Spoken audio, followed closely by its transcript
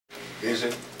Is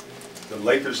it the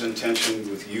Lakers' intention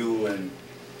with you and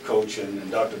Coach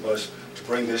and Dr. Buss to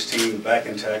bring this team back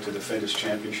intact to defend its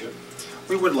championship?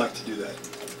 We would like to do that.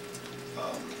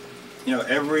 You know,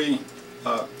 every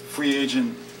free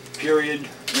agent period,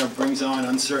 you know, brings on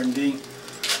uncertainty.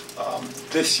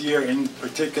 This year in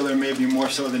particular, maybe more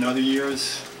so than other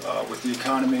years, with the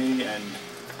economy and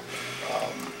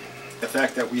the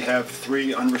fact that we have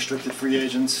 3 unrestricted free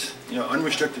agents. You know,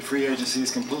 unrestricted free agency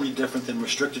is completely different than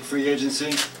restricted free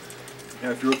agency. You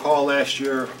know, if you recall last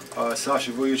year,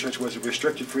 Sasha Vujacic was a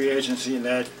restricted free agency, and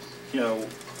that, you know,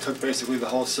 took basically the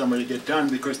whole summer to get done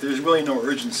because there's really no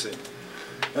urgency.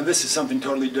 And this is something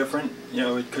totally different. You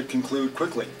know, it could conclude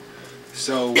quickly.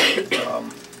 So,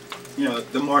 you know,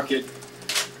 the market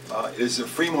is a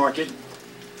free market.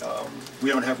 We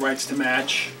don't have rights to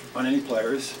match on any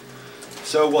players.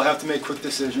 So we'll have to make quick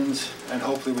decisions, and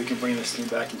hopefully we can bring this team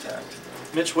back intact.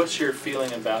 Mitch, what's your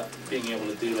feeling about being able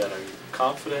to do that? Are you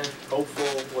confident, hopeful?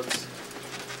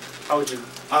 How would you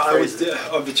phrase it?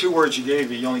 Of the 2 words you gave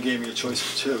me, you only gave me a choice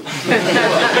of 2.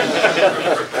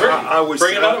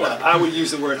 I would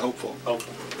use the word hopeful.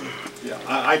 Hopeful. Yeah,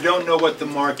 I don't know what the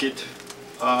market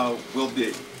will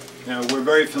be. You know, we're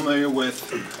very familiar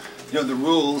with, you know, the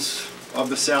rules of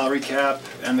the salary cap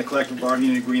and the collective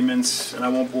bargaining agreements, and I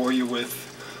won't bore you with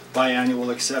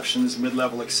biannual exceptions,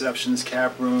 mid-level exceptions,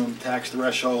 cap room, tax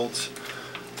thresholds.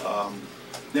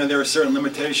 You know, there are certain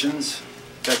limitations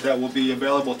that will be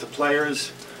available to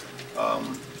players.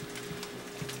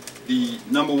 The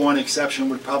 #1 exception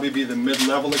would probably be the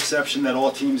mid-level exception that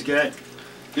all teams get.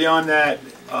 Beyond that,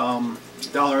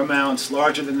 dollar amounts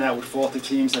larger than that would fall to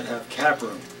teams that have cap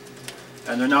room.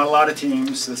 And there are not a lot of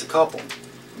teams, there's a couple,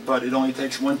 but it only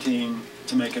takes 1 team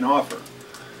to make an offer.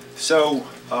 So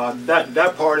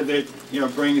that part of it, you know,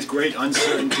 brings great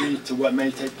uncertainty to what may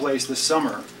take place this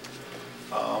summer.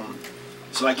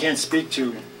 So I can't speak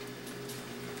to,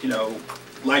 you know,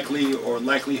 likely or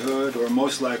likelihood or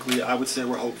most likely. I would say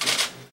we're hopeful.